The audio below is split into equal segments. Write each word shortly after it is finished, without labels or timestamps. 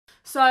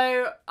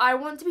So I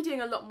want to be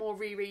doing a lot more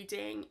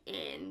rereading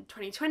in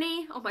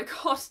 2020. Oh my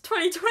god,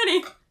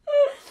 2020!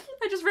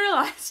 I just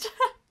realised.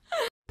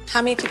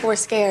 How many people were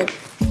scared?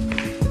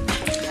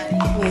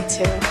 Me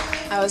too.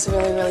 I was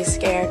really, really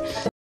scared.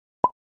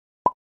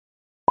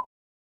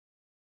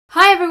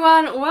 Hi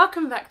everyone,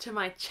 welcome back to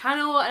my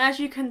channel, and as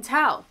you can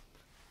tell,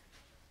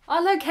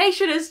 our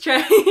location has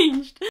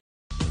changed.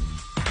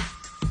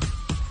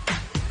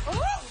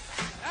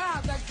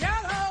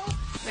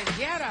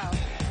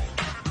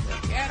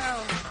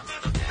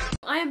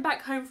 I am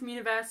back home from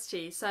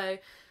university, so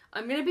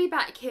I'm going to be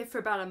back here for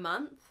about a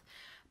month,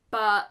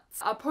 but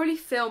I'll probably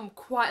film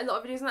quite a lot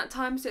of videos in that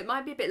time, so it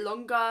might be a bit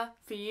longer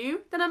for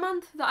you than a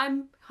month that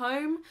I'm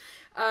home,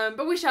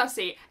 but we shall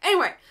see.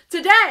 Anyway,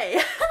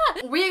 today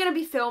we are going to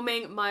be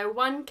filming my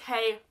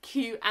 1K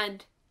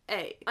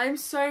Q&A. I'm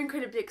so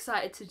incredibly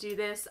excited to do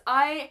this.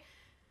 I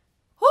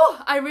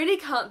really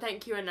can't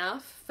thank you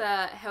enough for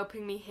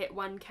helping me hit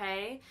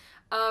 1K.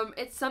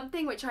 It's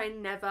something which I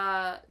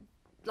never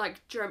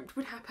dreamt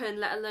would happen,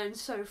 let alone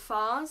so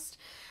fast,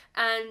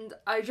 and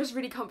I just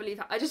really can't believe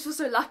it. I just feel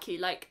so lucky.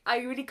 I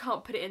really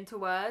can't put it into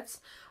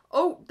words.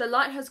 Oh, the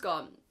light has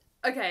gone.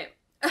 Okay.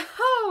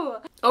 Oh,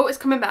 it's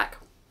coming back.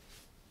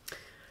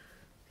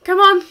 Come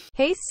on.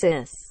 Hey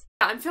sis.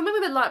 I'm filming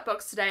with a light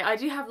box today. I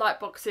do have light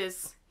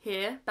boxes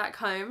here back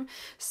home,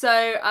 so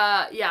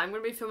yeah, I'm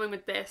gonna be filming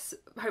with this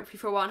hopefully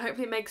for a while.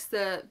 Hopefully it makes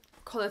the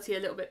quality a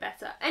little bit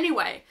better.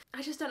 Anyway,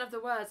 I just don't have the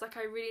words. I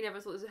really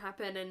never thought this would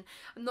happen, and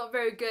I'm not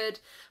very good.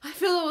 I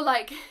feel all all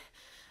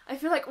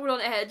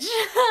on edge.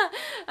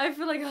 I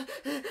feel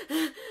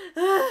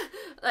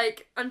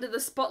like under the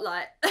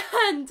spotlight,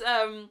 and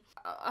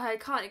I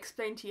can't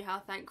explain to you how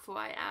thankful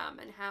I am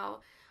and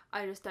how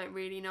I just don't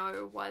really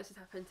know why this has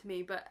happened to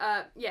me. But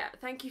yeah,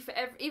 thank you for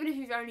even if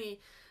you've only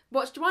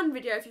watched one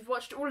video, if you've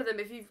watched all of them,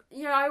 if you've,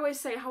 I always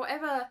say,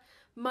 however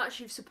much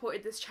you've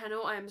supported this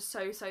channel, I am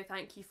so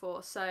thank you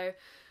for. So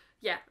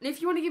yeah, and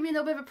if you want to give me a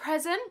little bit of a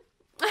present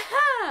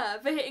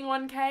for hitting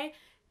 1K,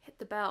 hit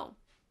the bell.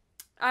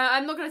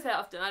 I'm not going to say it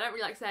often, I don't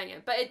really like saying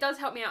it, but it does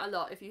help me out a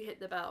lot if you hit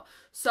the bell.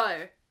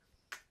 So,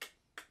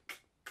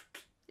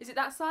 is it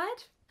that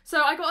side?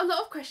 So I got a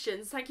lot of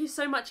questions. Thank you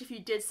so much if you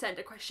did send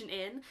a question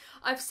in.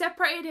 I've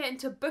separated it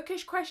into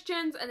bookish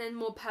questions and then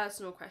more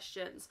personal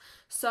questions.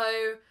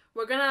 So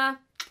we're gonna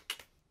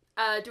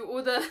do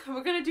all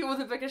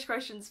the bookish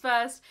questions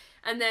first,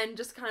 and then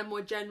just kind of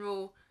more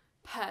general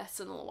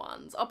personal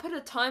ones. I'll put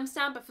a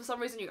timestamp, but for some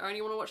reason you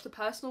only want to watch the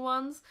personal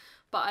ones,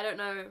 but I don't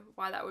know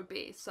why that would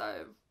be.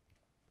 So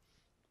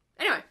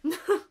anyway.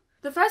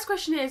 The first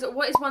question is,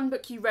 what is one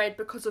book you read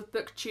because of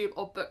BookTube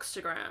or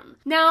Bookstagram?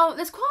 Now,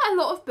 there's quite a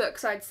lot of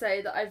books, I'd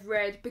say, that I've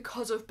read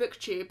because of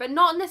BookTube, but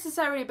not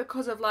necessarily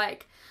because of,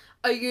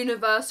 a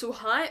universal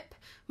hype,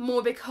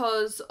 more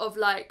because of,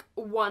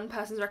 one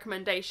person's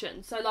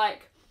recommendation. So,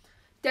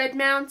 Dead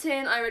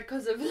Mountain, I read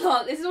because of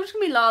Lala. This is all just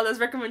gonna be Lala's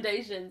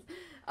recommendations.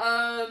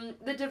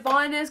 The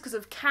Diviners, because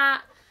of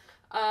Kat.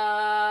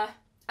 I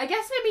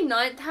guess maybe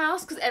Ninth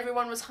House, because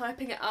everyone was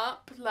hyping it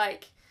up,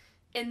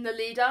 in the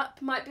lead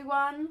up might be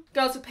one.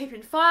 Girls with Paper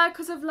and Fire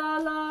because of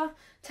Lala.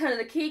 Turn of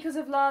the Key because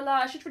of Lala.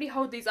 I should really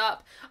hold these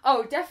up.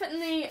 Oh,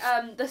 definitely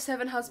The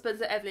Seven Husbands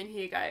of Evelyn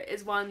Hugo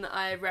is one that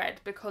I read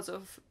because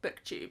of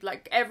BookTube.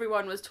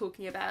 Everyone was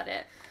talking about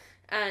it,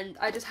 and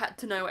I just had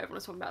to know what everyone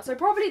was talking about. So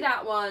probably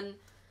that one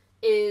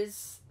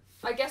is,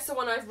 I guess, the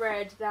one I've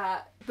read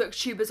that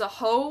BookTube as a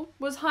whole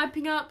was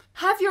hyping up.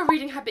 Have your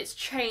reading habits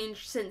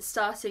changed since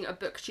starting a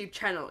BookTube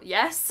channel?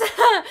 Yes.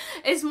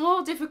 It's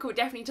more difficult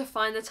definitely to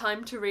find the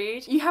time to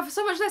read. You have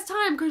so much less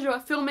time because you're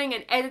filming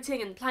and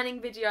editing and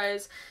planning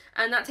videos,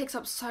 and that takes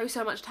up so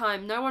much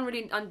time. No one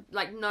really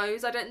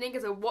knows, I don't think,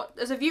 as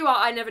a viewer.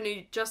 I never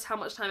knew just how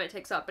much time it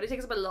takes up, but it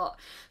takes up a lot.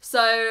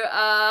 So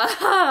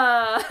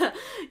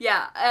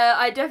yeah,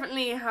 I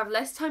definitely have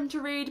less time to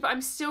read, but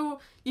I'm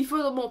still, you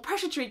feel more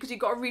pressure to read because you've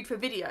got to read for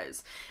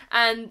videos,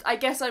 and I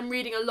guess I'm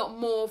reading a lot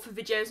more for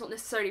videos, not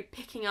necessarily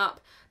picking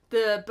up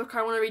the book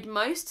I want to read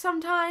most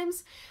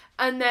sometimes.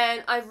 And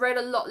then I've read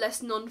a lot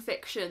less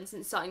non-fiction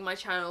since starting my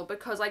channel,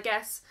 because I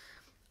guess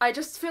I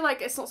just feel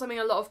like it's not something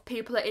a lot of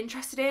people are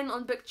interested in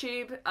on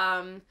BookTube.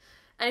 And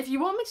if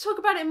you want me to talk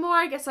about it more,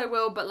 I guess I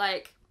will, but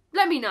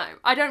let me know.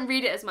 I don't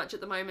read it as much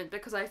at the moment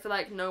because I feel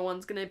like no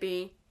one's gonna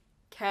be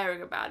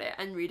caring about it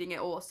and reading it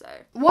also.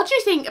 What do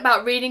you think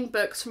about reading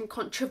books from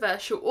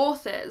controversial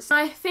authors?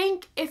 I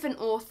think if an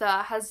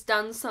author has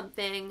done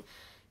something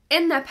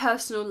in their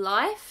personal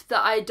life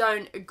that I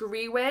don't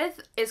agree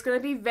with, it's going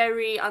to be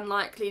very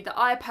unlikely that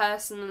I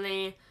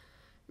personally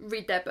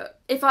read their book.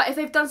 If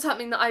they've done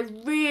something that I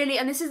really,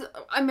 and this is,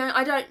 I mean,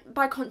 I don't,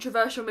 by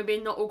controversial, maybe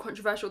not all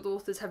controversial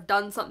authors have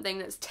done something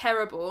that's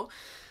terrible,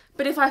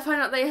 but if I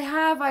find out they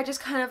have, I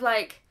just kind of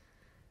I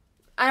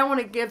don't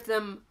want to give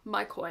them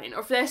my coin.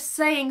 Or if they're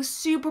saying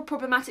super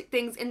problematic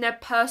things in their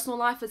personal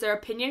life as their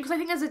opinion, because I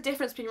think there's a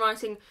difference between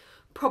writing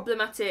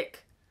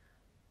problematic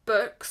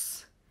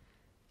books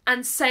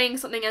and saying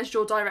something as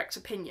your direct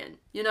opinion,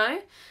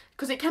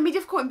 because it can be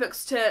difficult in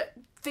books to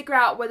figure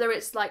out whether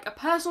it's like a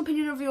personal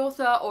opinion of the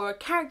author or a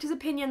character's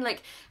opinion,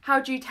 like how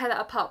do you tear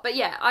that apart? But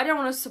yeah, I don't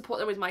want to support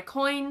them with my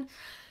coin.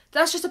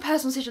 That's just a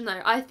personal decision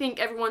though. I think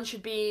everyone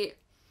should be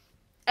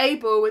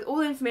able, with all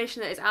the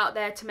information that is out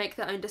there, to make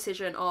their own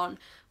decision on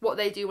what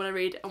they do want to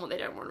read and what they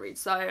don't want to read.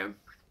 So,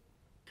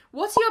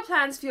 what are your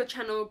plans for your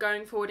channel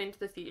going forward into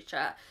the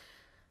future?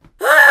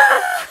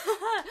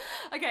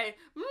 Okay,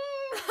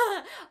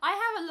 I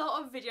have a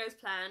lot of videos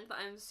planned that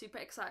I'm super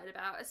excited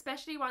about,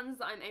 especially ones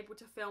that I'm able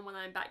to film when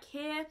I'm back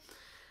here.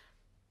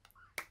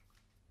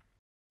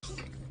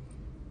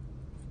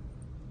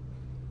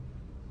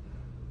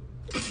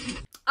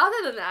 Other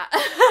than that,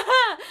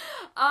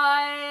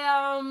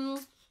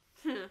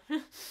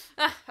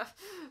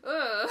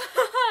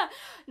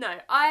 no,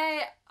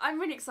 I'm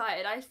really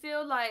excited. I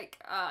feel like,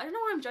 I don't know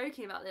why I'm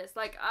joking about this,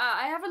 like,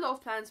 I have a lot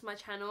of plans for my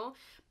channel,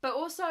 but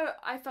also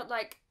I felt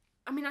like,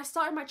 I mean, I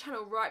started my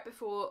channel right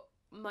before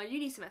my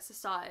uni semester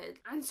started,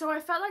 and so I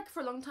felt like for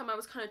a long time I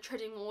was kind of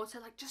treading water,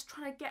 like just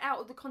trying to get out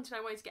all the content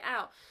I wanted to get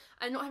out,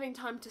 and not having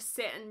time to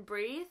sit and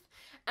breathe,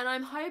 and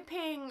I'm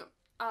hoping,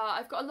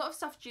 I've got a lot of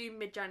stuff due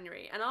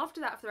mid-January, and after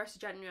that, for the rest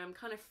of January, I'm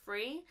kind of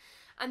free,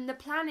 and the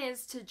plan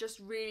is to just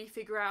really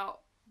figure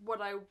out what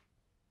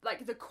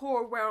like the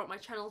core of where I want my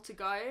channel to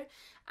go,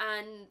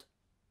 and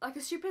like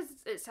as stupid as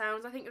it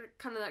sounds, I think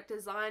kind of like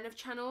design of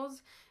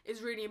channels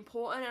is really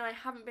important, and I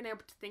haven't been able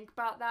to think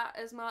about that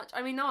as much.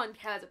 I mean, no one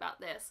cares about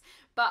this,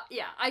 but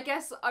yeah, I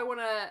guess I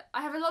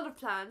have a lot of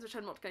plans, which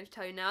I'm not going to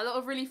tell you now, a lot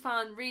of really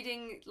fun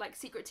reading, like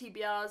secret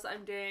TBRs that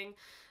I'm doing,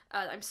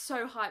 I'm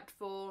so hyped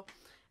for,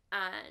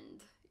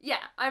 and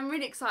yeah, I'm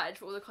really excited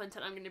for all the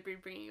content I'm going to be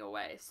bringing your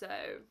way, so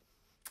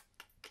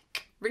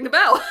ring the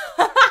bell!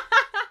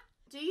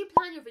 Do you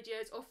plan your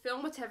videos or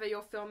film whatever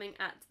you're filming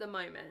at the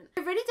moment?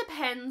 It really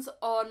depends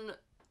on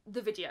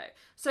the video.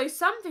 So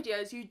some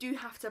videos you do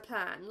have to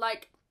plan.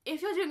 Like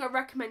if you're doing a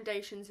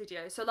recommendations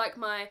video, so like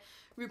my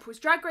RuPaul's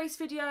Drag Race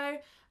video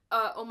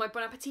or my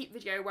Bon Appetit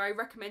video where I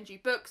recommend you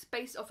books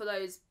based off of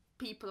those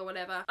people or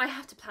whatever, I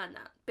have to plan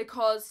that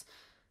because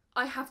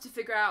I have to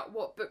figure out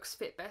what books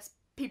fit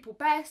people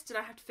best, and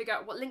I have to figure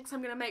out what links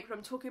I'm going to make when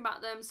I'm talking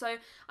about them, so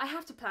I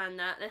have to plan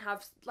that and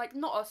have like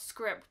not a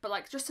script but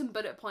like just some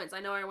bullet points I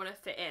know I want to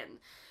fit in.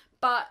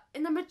 But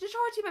in the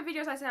majority of my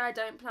videos I say I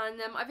don't plan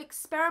them. I've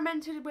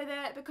experimented with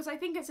it because I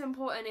think it's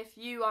important, if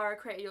you are a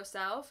creator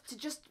yourself, to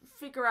just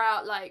figure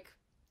out like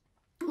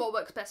what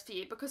works best for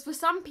you, because for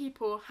some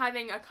people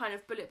having a kind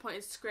of bullet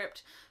pointed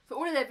script for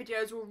all of their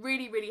videos will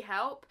really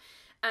help,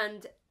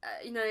 and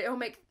you know, it'll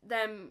make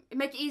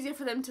it easier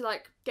for them to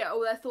like get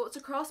all their thoughts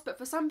across. But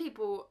for some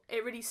people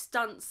it really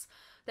stunts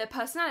their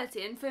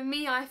personality, and for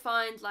me I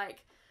find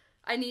like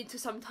I need to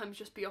sometimes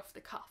just be off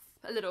the cuff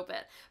a little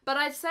bit. But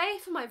I'd say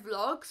for my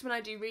vlogs, when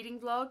I do reading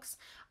vlogs,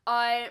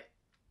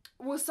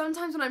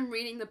 sometimes when I'm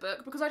reading the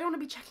book, because I don't want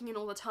to be checking in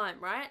all the time,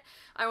 right?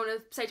 I want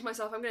to say to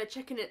myself, I'm going to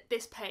check in at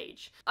this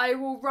page. I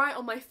will write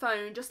on my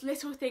phone just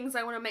little things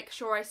I want to make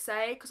sure I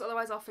say, because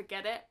otherwise I'll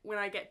forget it when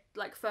I get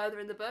like further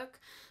in the book.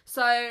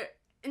 So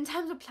in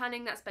terms of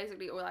planning, that's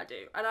basically all I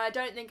do. And I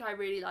don't think I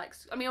really like,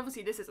 I mean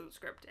obviously this isn't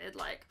scripted,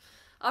 like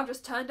I've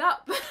just turned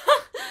up.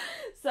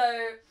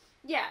 So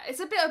yeah, it's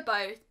a bit of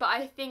both, but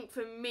I think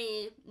for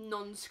me,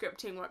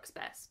 non-scripting works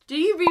best. Do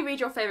you reread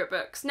your favourite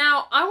books?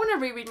 Now, I want to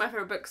reread my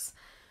favourite books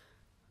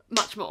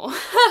much more.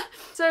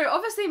 So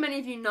obviously many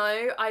of you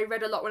know I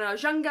read a lot when I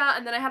was younger,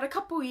 and then I had a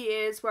couple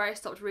years where I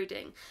stopped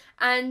reading.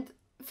 And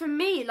for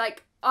me,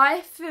 like,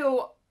 I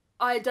feel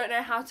I don't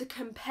know how to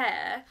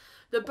compare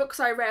the books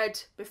I read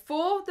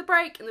before the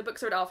break and the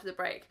books I read after the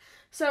break.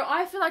 So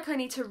I feel like I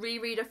need to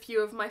reread a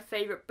few of my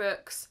favourite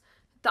books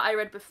that I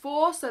read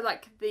before. So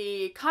like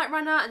the Kite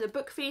Runner and the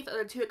Book Thief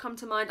are the two that come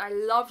to mind. I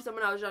loved them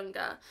when I was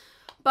younger,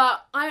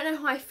 but I don't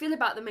know how I feel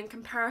about them in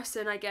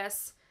comparison, I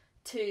guess,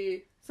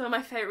 to some of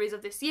my favourite reads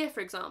of this year, for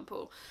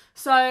example.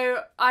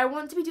 So I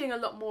want to be doing a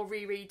lot more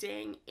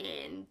rereading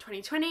in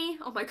 2020.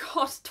 Oh my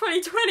god,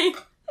 2020!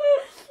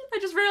 I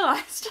just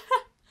realised.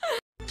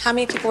 How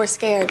many people were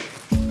scared?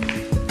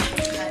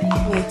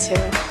 Me too.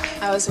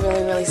 I was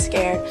really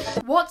scared.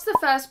 What's the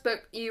first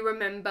book you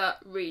remember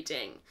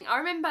reading? I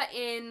remember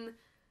in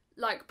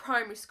like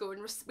primary school,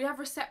 and we have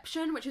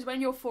reception, which is when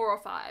you're 4 or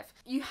 5.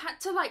 You had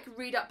to like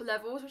read up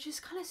levels, which is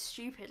kind of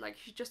stupid. Like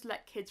you should just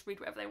let kids read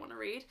whatever they want to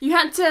read. You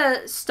had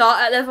to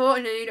start at level,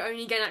 and then you'd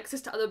only gain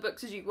access to other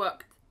books as you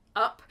work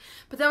up.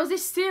 But there was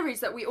this series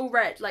that we all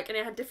read, like, and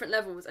it had different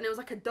levels, and it was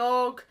like a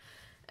dog.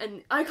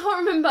 And I can't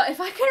remember,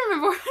 if I can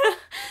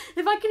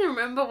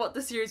remember what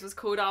the series was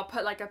called, I'll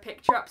put like a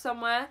picture up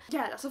somewhere.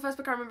 Yeah, that's the first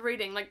book I remember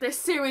reading, like this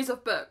series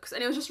of books,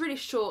 and it was just really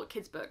short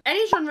kids book.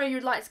 Any genre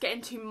you'd like to get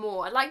into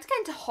more? I'd like to get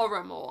into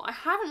horror more. I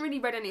haven't really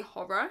read any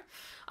horror.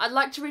 I'd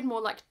like to read more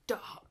like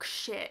dark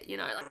shit, you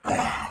know,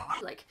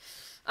 like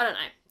I don't know.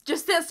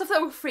 Just the stuff that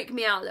will freak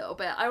me out a little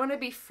bit. I want to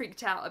be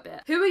freaked out a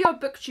bit. Who are your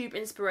BookTube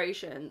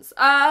inspirations?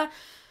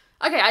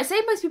 Okay, I say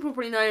most people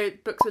probably know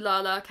Books with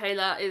Lala.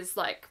 Kayla is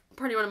like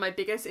probably one of my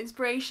biggest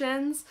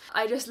inspirations.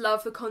 I just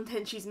love the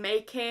content she's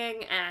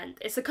making, and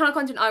it's the kind of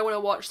content I want to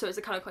watch, so it's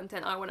the kind of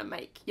content I want to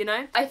make, you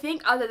know? I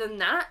think other than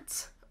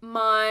that,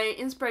 my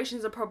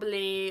inspirations are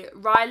probably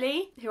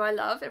Riley, who I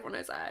love. Everyone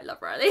knows I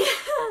love Riley.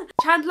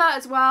 Chandler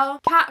as well.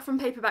 Kat from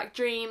Paperback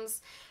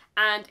Dreams.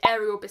 And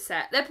Ariel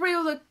Bissett. They're probably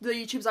all the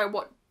YouTubers I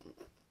watch,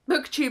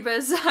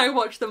 booktubers I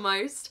watch the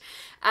most.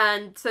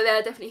 And so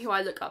they're definitely who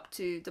I look up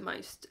to the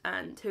most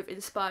and who have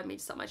inspired me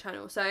to start my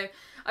channel. So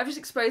I've just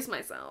exposed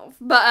myself.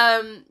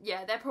 But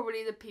yeah, they're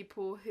probably the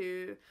people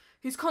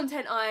whose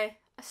content I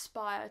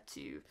aspire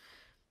to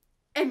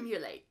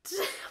emulate.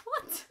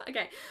 What?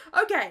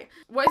 Okay.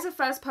 What is the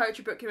first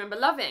poetry book you remember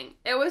loving?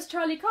 It was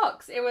Charlie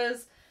Cox. It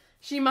was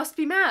She Must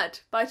Be Mad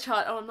by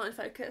Oh, I'm not in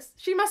focus.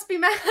 She Must Be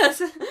Mad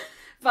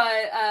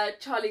by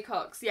Charlie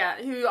Cox, yeah,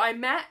 who I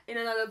met in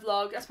another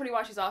vlog. That's probably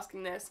why she's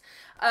asking this.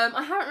 I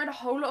haven't read a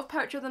whole lot of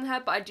poetry than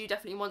her, but I do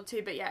definitely want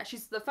to. But yeah,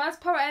 she's the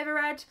first poet I ever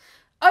read.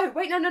 Oh,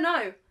 wait,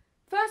 no.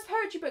 First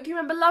poetry book you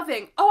remember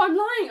loving. Oh, I'm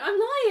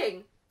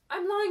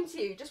lying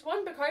to you. Just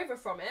one book over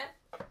from it.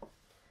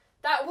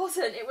 That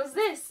wasn't. It was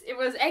this. It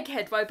was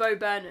Egghead by Bo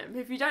Burnham, who,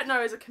 if you don't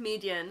know, is a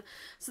comedian.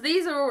 So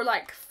these are all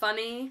like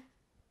funny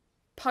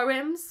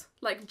poems,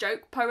 like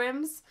joke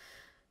poems,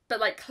 but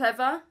like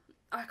clever.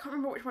 I can't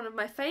remember which one of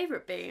my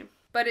favourite be,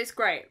 but it's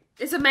great.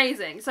 It's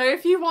amazing. So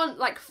if you want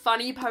like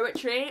funny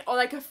poetry, or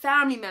like a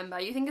family member,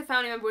 you think a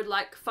family member would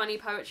like funny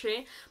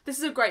poetry, this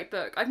is a great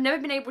book. I've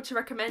never been able to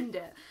recommend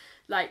it.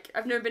 Like,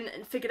 I've never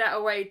figured out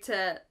a way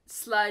to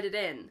slide it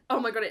in. Oh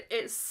my god,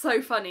 it's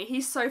so funny.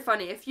 He's so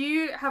funny. If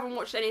you haven't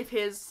watched any of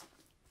his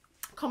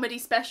comedy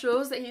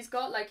specials that he's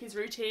got, like his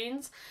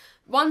routines,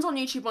 one's on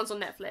YouTube, one's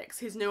on Netflix,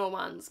 his newer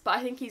ones, but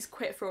I think he's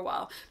quit for a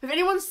while. If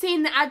anyone's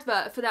seen the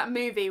advert for that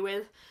movie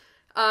with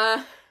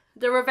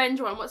the revenge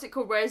one, what's it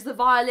called? Where's the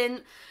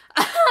violin?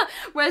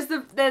 Where's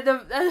the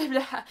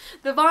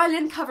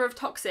violin cover of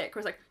Toxic? Where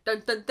it's like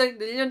dun dun dun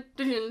dun dun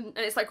dun, and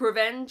it's like a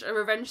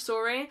revenge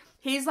story.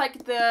 He's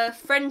like the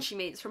friend she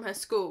meets from her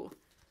school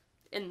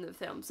in the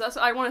film. So that's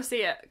I want to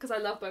see it because I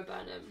love Bo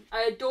Burnham.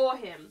 I adore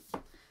him.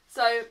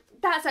 So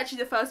that's actually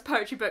the first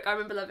poetry book I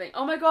remember loving.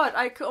 Oh my god,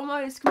 I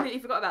almost completely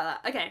forgot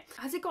about that. Okay,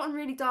 has it gotten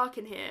really dark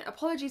in here?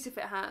 Apologies if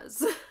it has.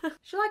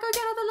 Should I go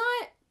get another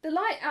light? The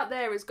light out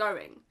there is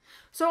going.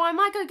 So I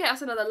might go get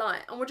us another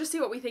light and we'll just see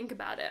what we think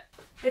about it.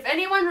 If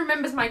anyone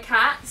remembers my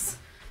cats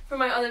from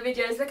my other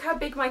videos, look how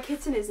big my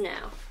kitten is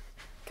now.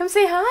 Come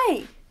say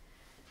hi.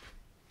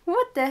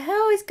 What the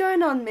hell is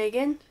going on,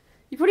 Megan?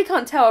 You probably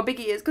can't tell how big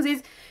he is because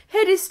his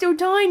head is still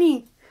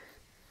tiny.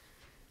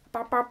 He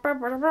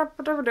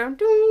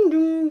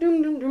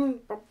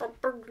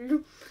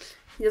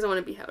doesn't want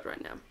to be held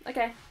right now.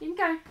 Okay, you can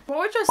go. What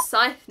would your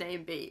scythe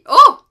name be?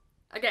 Oh!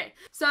 Okay,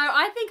 so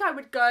I think I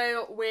would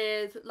go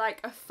with like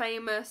a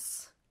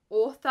famous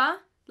author.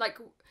 Like,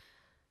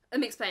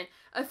 let me explain.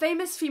 A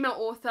famous female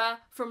author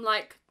from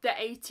like the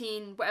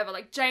 18, whatever,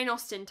 like Jane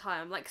Austen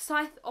time. Like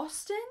Scythe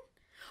Austen?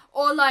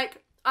 Or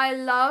like, I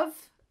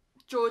love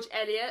George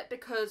Eliot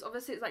because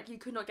obviously it's like you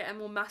could not get a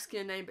more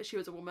masculine name, but she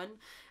was a woman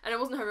and it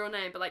wasn't her real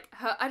name, but like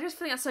her, I just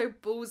think that's so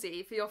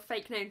ballsy for your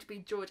fake name to be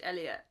George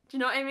Eliot. Do you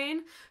know what I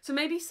mean? So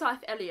maybe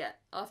Scythe Eliot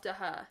after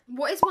her.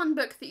 What is one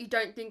book that you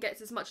don't think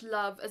gets as much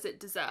love as it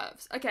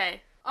deserves?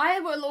 Okay,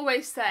 I will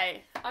always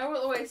say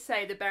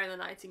the Bear and the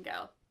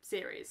Nightingale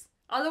series.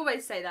 I'll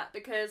always say that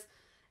because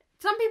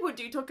some people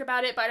do talk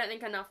about it, but I don't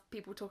think enough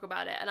people talk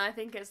about it, and I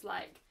think it's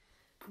like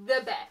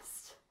the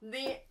best.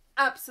 The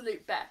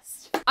absolute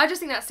best. I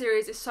just think that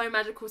series is so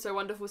magical, so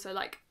wonderful, so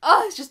like,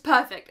 oh, it's just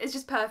perfect. It's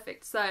just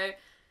perfect. So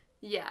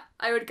yeah,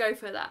 I would go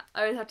for that.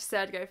 I would have to say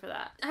I'd go for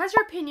that. Has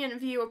your opinion and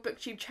view of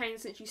BookTube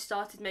changed since you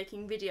started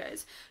making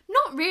videos?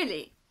 Not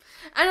really.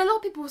 And a lot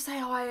of people will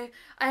say, oh,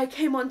 I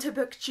came onto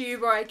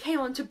BookTube or I came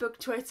onto Book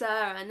Twitter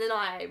and then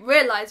I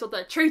realised what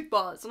the truth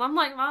was. And I'm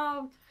like,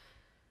 well,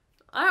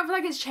 I don't feel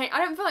like it's changed. I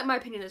don't feel like my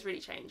opinion has really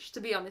changed,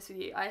 to be honest with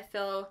you. I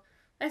still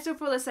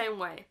feel the same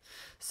way.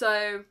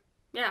 So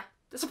yeah.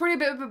 That's probably a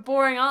bit of a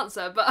boring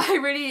answer, but I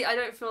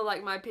don't feel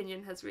like my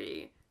opinion has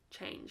really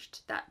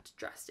changed that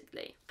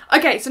drastically.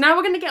 Okay, so now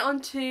we're going to get on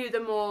to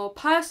the more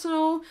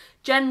personal,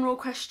 general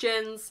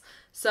questions.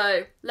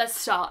 So, let's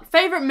start.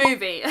 Favourite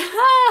movie?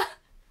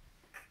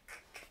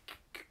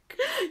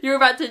 You're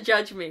about to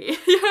judge me.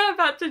 You're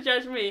about to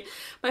judge me.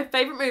 My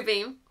favourite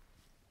movie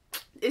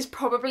is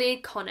probably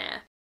Con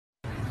Air.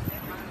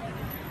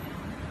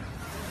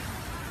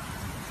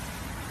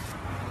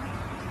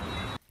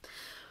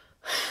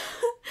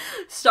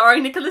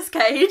 Starring Nicolas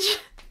Cage.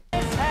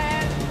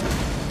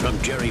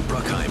 From Jerry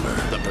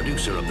Bruckheimer, the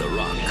producer of The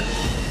Rock,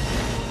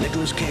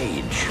 Nicolas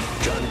Cage,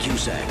 John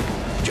Cusack,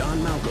 John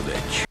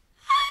Malkovich.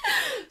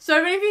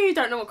 So many of you who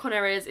don't know what Con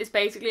Air is, it's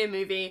basically a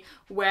movie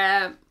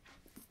where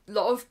a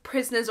lot of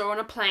prisoners are on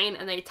a plane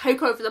and they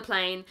take over the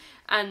plane,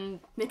 and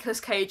Nicolas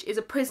Cage is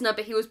a prisoner,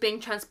 but he was being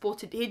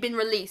transported, he'd been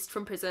released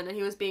from prison and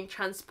he was being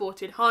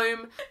transported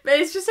home. But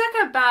it's just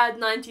like a bad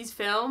 90s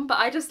film, but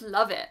I just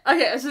love it.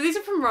 Okay, so these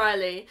are from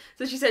Riley.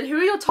 So she said, who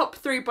are your top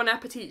 3 Bon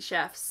Appetit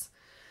chefs?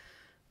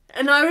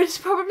 And I would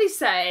probably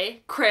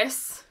say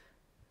Chris.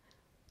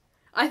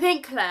 I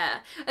think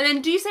Claire. And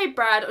then do you say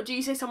Brad or do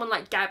you say someone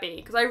like Gabby?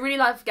 Because I really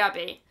love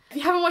Gabby. If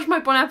you haven't watched my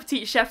Bon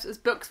Appetit Chef's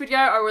Books video,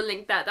 I will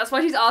link that. That's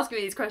why she's asking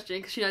me these questions,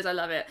 because she knows I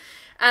love it.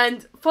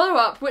 And follow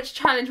up, which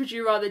challenge would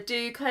you rather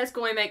do, Claire's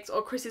Gourmet Makes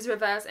or Chris's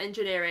reverse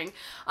engineering?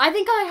 I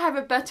think I have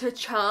a better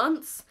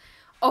chance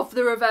of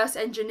the reverse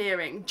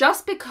engineering,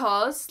 just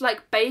because,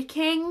 like,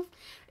 baking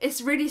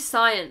is really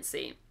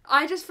sciencey.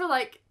 I just feel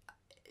like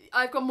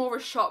I've got more of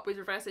a shot with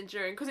reverse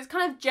engineering because it's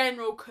kind of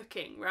general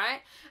cooking, right?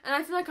 And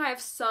I feel like I have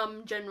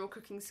some general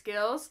cooking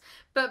skills,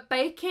 but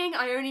baking,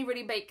 I only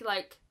really bake,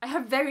 like, I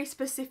have very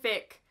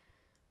specific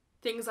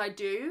things I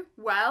do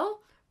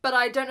well, but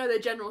I don't know the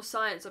general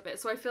science of it.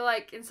 So I feel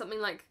like in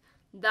something like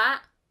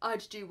that,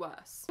 I'd do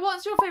worse.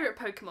 What's your favourite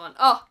Pokemon?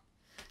 Oh,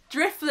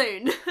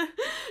 Drifloon.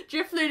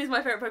 Drifloon is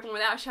my favourite Pokemon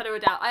without a shadow of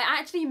a doubt. I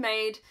actually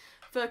made,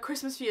 for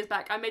Christmas a few years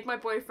back, I made my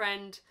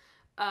boyfriend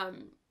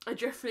a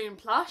Drifloon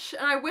plush,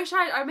 and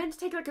I meant to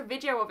take like a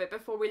video of it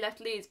before we left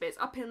Leeds, but it's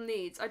up in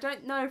Leeds. I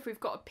don't know if we've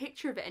got a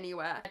picture of it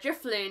anywhere.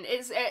 Drifloon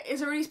is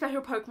a really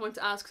special Pokemon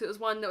to us because it was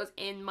one that was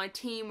in my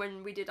team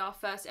when we did our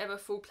first ever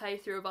full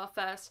playthrough of our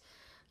first,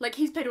 like,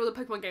 he's played all the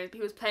Pokemon games, but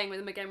he was playing with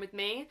them again with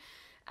me,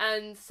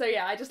 and so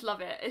yeah, I just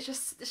love it. It's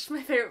just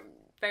my favourite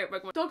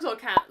Pokemon. Dogs or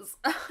cats?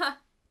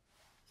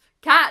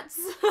 Cats!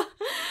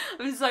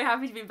 I'm so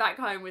happy to be back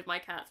home with my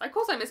cats. Of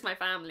course I miss my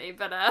family,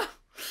 but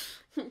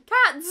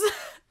cats!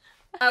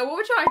 What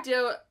would your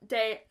ideal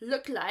day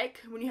look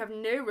like when you have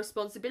no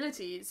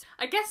responsibilities?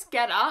 I guess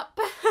get up.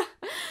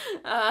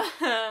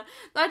 I'd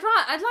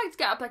like to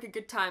get up like a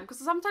good time, because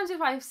sometimes if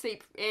I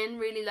sleep in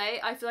really late,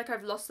 I feel like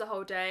I've lost the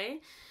whole day.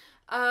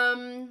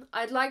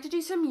 I'd like to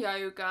do some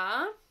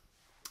yoga.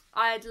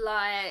 I'd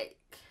like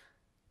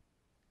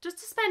just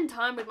to spend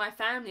time with my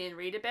family and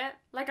read a bit.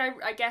 Like,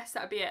 I guess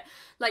that'd be it.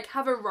 Like,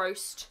 have a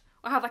roast,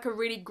 or have like a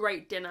really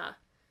great dinner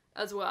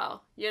as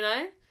well, you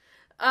know?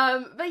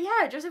 But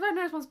yeah, just if I had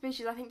no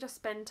responsibilities, I think just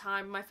spend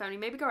time with my family,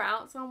 maybe go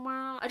out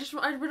somewhere.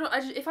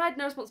 If I had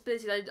no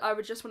responsibilities, I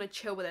would just want to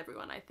chill with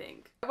everyone, I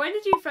think. When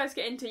did you first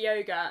get into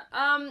yoga?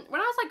 When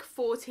I was like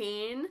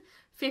 14,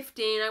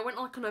 15, I went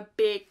like on a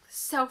big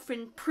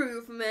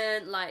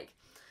self-improvement, like,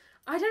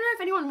 I don't know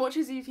if anyone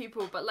watches these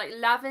people, but like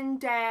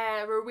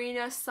Lavender,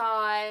 Rowena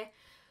Sai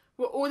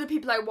were all the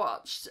people I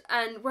watched,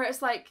 and where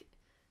it's like,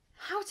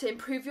 how to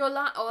improve your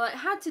life, or like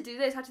how to do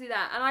this, how to do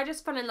that, and I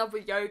just fell in love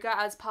with yoga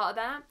as part of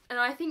that. And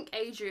I think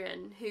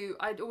Adrian, who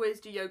I'd always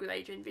do yoga with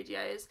Adrian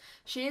videos,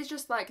 she is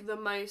just like the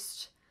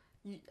most,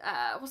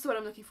 what's the word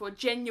I'm looking for,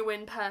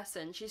 genuine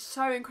person. She's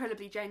so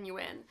incredibly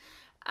genuine,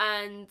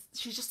 and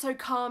she's just so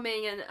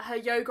calming, and her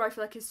yoga I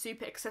feel like is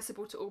super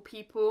accessible to all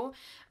people,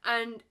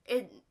 and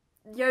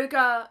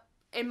yoga,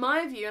 in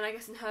my view, and I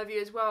guess in her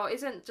view as well,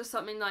 isn't just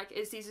something like,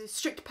 it's these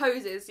strict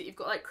poses that you've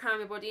got to like cram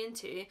your body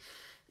into.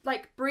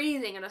 Like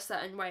breathing in a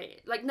certain way,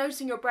 like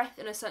noticing your breath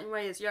in a certain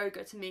way is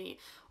yoga to me,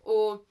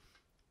 or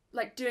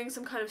like doing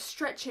some kind of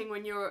stretching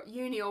when you're at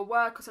uni or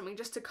work or something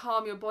just to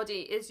calm your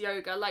body is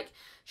yoga. Like,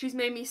 she's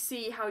made me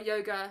see how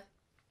yoga,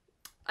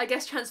 I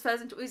guess,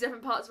 transfers into all these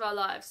different parts of our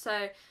lives.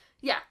 So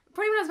yeah,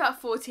 probably when I was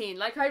about 14,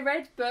 like I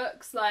read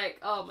books like,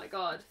 oh my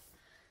god,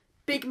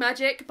 Big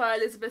Magic by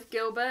Elizabeth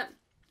Gilbert,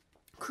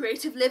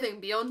 Creative Living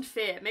Beyond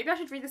Fear. Maybe I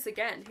should read this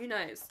again, who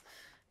knows.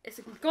 It's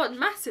got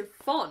massive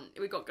font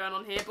we got going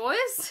on here,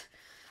 boys.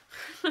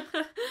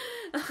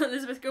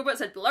 Elizabeth Gilbert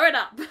said, blow it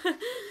up.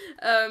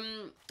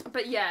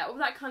 But yeah, all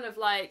that kind of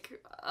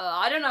like,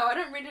 I don't know, I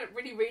don't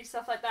really read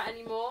stuff like that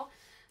anymore.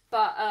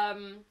 But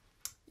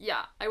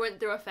yeah, I went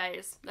through a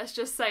phase, let's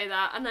just say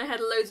that. And I had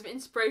loads of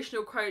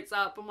inspirational quotes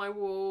up on my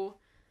wall.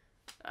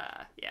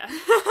 Yeah.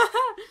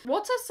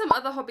 What are some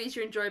other hobbies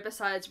you enjoy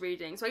besides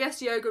reading? So I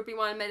guess yoga would be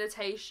one,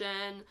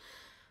 meditation.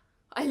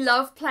 I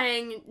love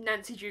playing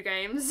Nancy Drew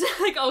games,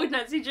 like old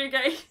Nancy Drew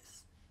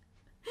games.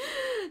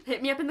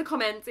 Hit me up in the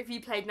comments if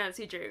you played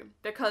Nancy Drew,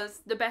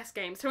 because the best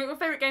games. Tell me what your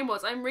favourite game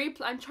was. I'm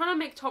trying to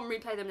make Tom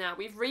replay them now.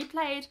 We've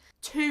replayed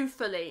 2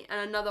 fully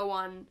and another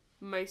one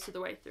most of the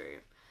way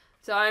through.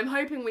 So I'm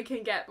hoping we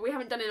can get, but we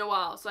haven't done it in a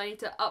while, so I need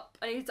to up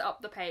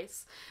the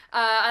pace.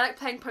 I like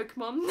playing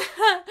Pokemon.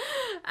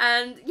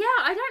 And yeah,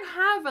 I don't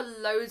have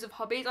loads of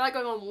hobbies. I like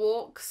going on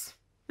walks.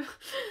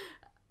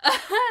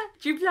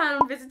 Do you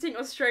plan on visiting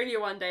Australia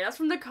one day? That's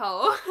from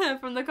Nicole,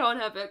 from Nicole and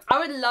her books. I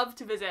would love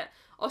to visit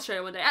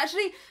Australia one day.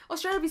 Actually,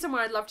 Australia would be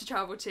somewhere I'd love to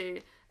travel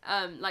to.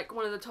 Like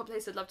one of the top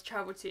places I'd love to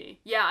travel to.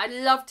 Yeah, I'd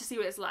love to see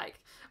what it's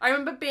like. I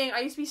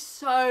used to be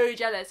so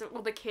jealous of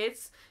all the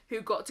kids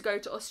who got to go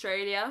to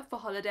Australia for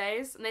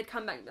holidays, and they'd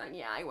come back and be like,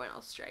 yeah, I went to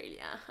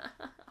Australia.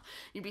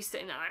 You'd be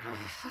sitting there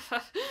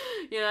like,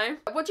 you know.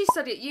 What do you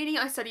study at uni?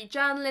 I study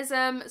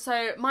journalism,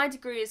 so my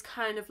degree is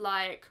kind of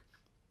like,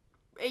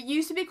 it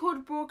used to be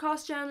called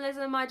broadcast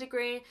journalism, my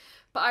degree,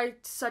 but I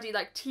study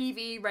like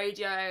TV,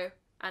 radio,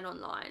 and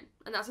online,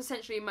 and that's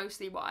essentially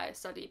mostly what I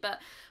study. But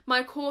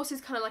my course is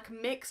kind of like a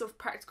mix of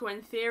practical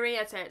and theory.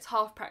 I'd say it's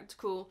half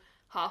practical,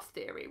 half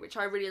theory, which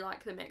I really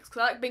like the mix,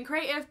 because I like being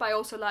creative, but I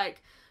also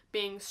like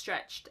being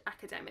stretched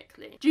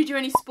academically. Do you do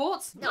any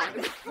sports? No.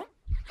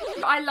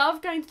 I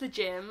love going to the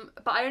gym,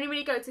 but I only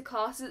really go to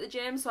classes at the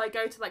gym, so I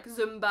go to like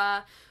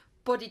Zumba,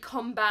 body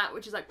combat,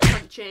 which is like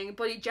punching,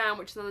 body jam,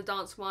 which is another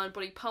dance one,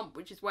 body pump,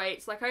 which is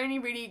weights. Like, I only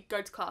really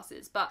go to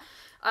classes, but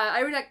I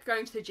really like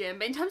going to the gym.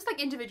 But in terms of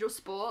like individual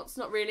sports,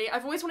 not really.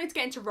 I've always wanted to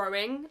get into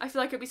rowing. I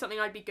feel like it'd be something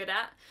I'd be good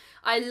at.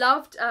 I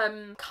loved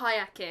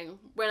kayaking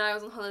when I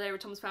was on holiday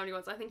with Tom's family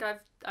once. I think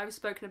I've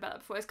spoken about that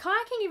before. Is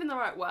kayaking even the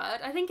right word?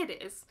 I think it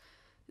is.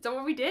 Is that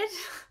what we did?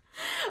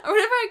 Whenever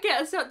I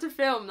get us up to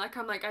film, like,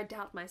 I'm like, I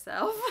doubt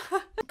myself.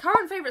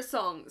 Current favourite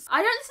songs.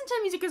 I don't listen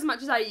to music as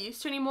much as I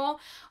used to anymore.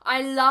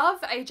 I love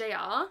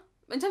AJR.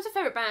 In terms of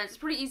favourite bands, it's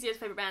pretty easy as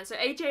favourite bands. So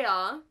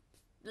AJR,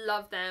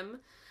 love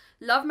them.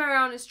 Love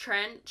Mariana's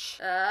Trench.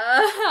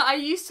 I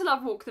used to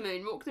love Walk the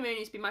Moon. Walk the Moon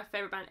used to be my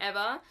favourite band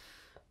ever.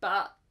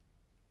 But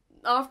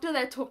after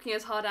their Talking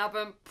Is Hard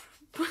album,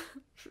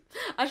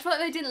 I just feel like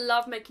they didn't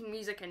love making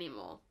music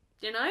anymore.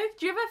 You know?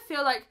 Do you ever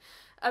feel like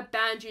a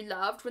band you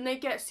loved, when they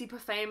get super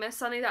famous,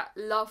 suddenly that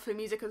love for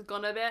music has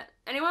gone a bit?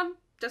 Anyone?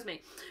 Just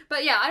me.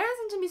 But yeah, I don't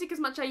listen to music as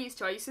much as I used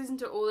to. I used to listen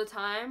to it all the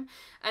time,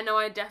 and now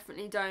I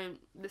definitely don't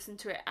listen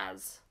to it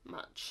as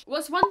much.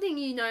 What's one thing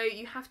you know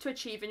you have to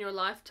achieve in your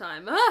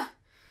lifetime?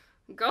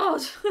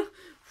 God.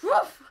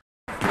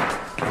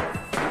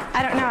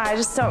 I don't know, I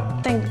just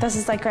don't think this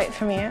is like great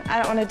for me.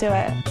 I don't want to do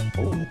it.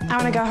 I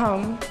want to go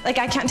home. Like,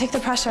 I can't take the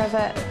pressure of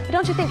it. But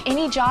don't you think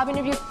any job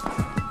interview...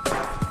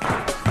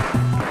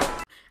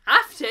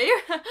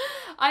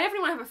 I definitely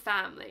want to have a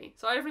family,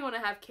 so I definitely want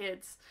to have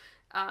kids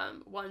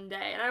one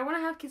day, and I want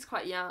to have kids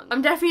quite young.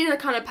 I'm definitely the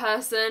kind of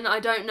person, I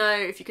don't know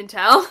if you can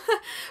tell,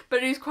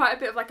 but who's quite a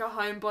bit of like a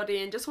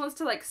homebody and just wants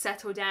to like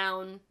settle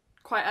down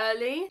quite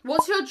early.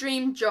 What's your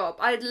dream job?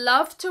 I'd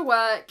love to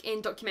work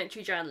in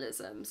documentary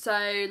journalism,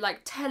 so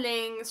like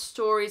telling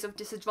stories of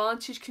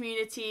disadvantaged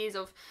communities,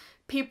 of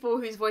people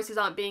whose voices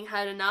aren't being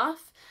heard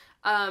enough.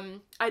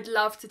 I'd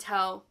love to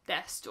tell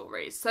their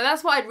stories. So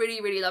that's what I'd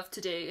really, really love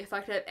to do if I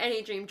could have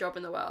any dream job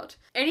in the world.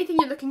 Anything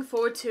you're looking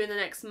forward to in the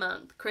next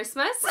month?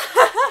 Christmas?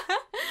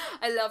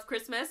 I love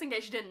Christmas, in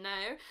case you didn't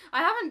know.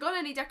 I haven't got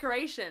any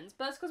decorations,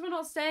 but that's because we're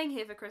not staying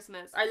here for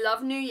Christmas. I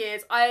love New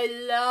Year's. I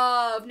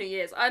love New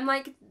Year's. I'm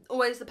like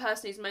always the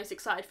person who's most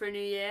excited for a new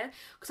year,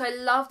 because I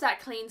love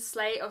that clean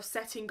slate of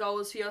setting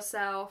goals for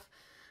yourself.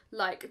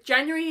 Like,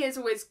 January is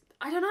always,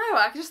 I don't know,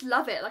 I just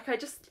love it. Like, I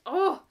just,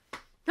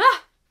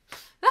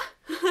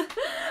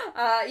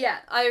 yeah,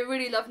 I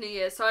really love New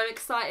Year's, so I'm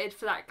excited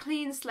for that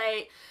clean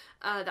slate,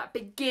 that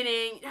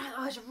beginning.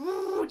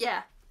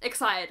 Yeah,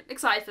 excited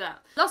for that.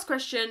 Last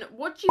question,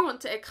 what do you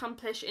want to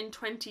accomplish in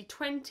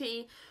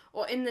 2020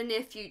 or in the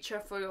near future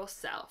for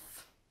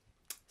yourself?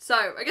 So,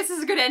 I guess this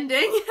is a good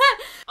ending.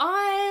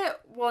 I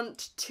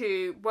want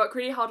to work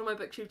really hard on my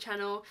BookTube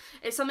channel.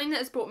 It's something that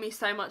has brought me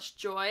so much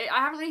joy. I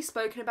haven't really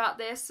spoken about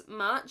this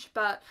much,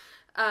 but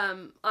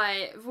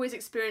I've always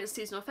experienced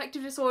seasonal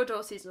affective disorder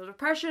or seasonal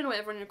depression,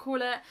 whatever you want to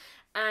call it,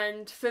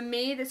 and for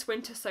me this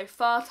winter so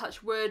far,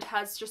 touch wood,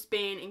 has just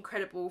been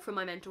incredible for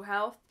my mental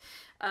health.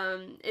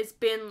 It's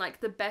been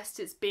like the best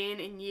it's been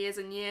in years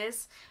and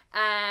years,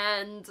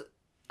 and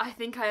I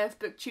think I have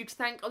BookTube to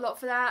thank a lot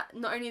for that.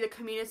 Not only the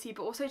community,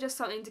 but also just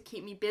something to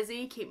keep me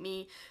busy, keep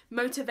me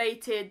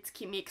motivated,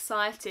 keep me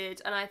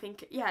excited, and I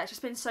think, yeah, it's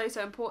just been so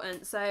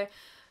important. So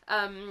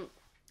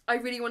I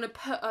really want to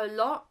put a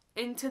lot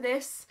into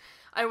this.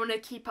 I want to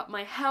keep up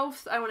my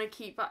health. I want to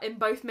keep up in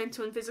both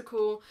mental and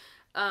physical.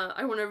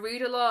 I want to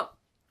read a lot.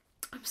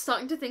 I'm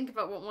starting to think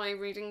about what my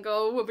reading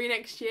goal will be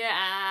next year,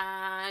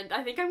 and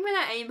I think I'm going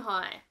to aim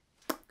high.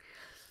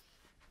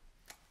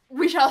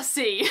 We shall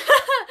see.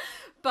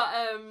 But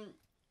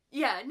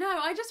yeah, no,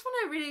 I just want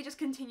to really just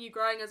continue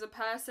growing as a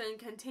person,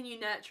 continue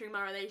nurturing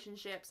my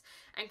relationships,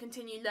 and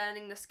continue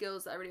learning the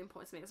skills that are really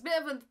important to me. It's a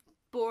bit of a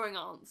boring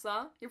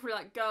answer. You're probably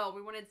like, girl,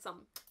 we wanted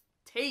some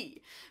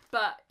tea,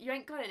 but you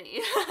ain't got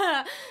any.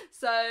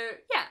 So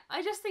yeah,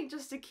 I just think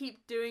just to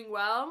keep doing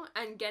well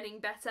and getting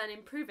better and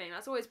improving,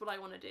 that's always what I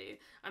want to do.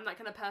 I'm that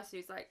kind of person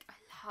who's like, I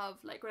love,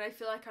 like, when I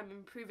feel like I'm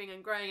improving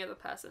and growing as a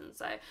person.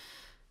 So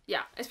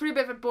yeah, it's probably a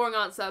bit of a boring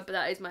answer, but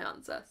that is my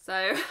answer. So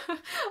I don't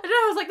know,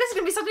 I was like, this is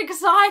gonna be such an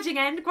exciting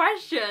end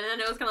question, and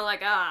it was kind of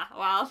like,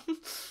 well,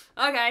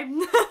 okay.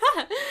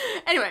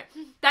 Anyway,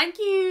 thank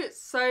you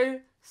so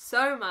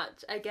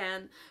much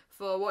again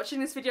for watching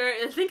this video.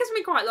 I think it's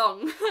been quite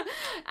long,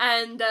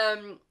 and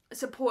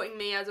supporting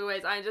me as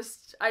always. I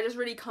just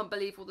really can't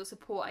believe all the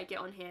support I get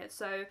on here.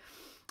 So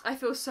I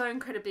feel so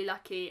incredibly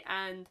lucky,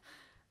 and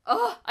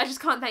I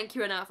just can't thank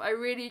you enough. I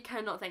really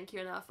cannot thank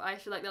you enough. I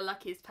feel like the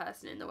luckiest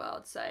person in the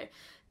world. So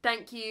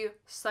thank you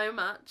so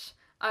much.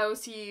 I will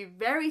see you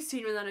very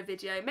soon with another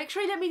video. Make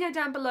sure you let me know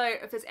down below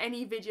if there's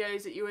any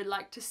videos that you would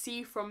like to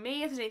see from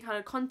me, if there's any kind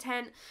of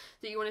content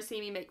that you want to see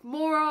me make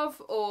more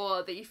of,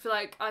 or that you feel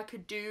like I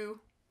could do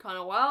kind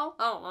of well.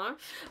 I don't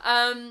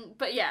know.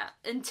 But yeah,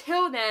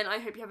 until then, I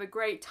hope you have a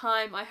great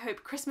time. I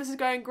hope Christmas is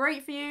going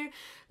great for you,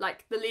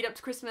 like the lead up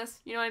to Christmas,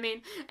 you know what I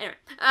mean? Anyway,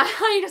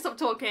 I need to stop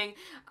talking.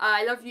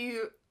 I love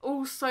you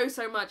all so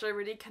much. I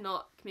really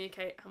cannot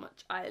communicate how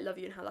much I love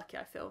you and how lucky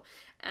I feel,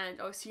 and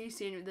I'll see you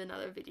soon with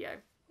another video.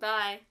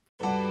 Bye.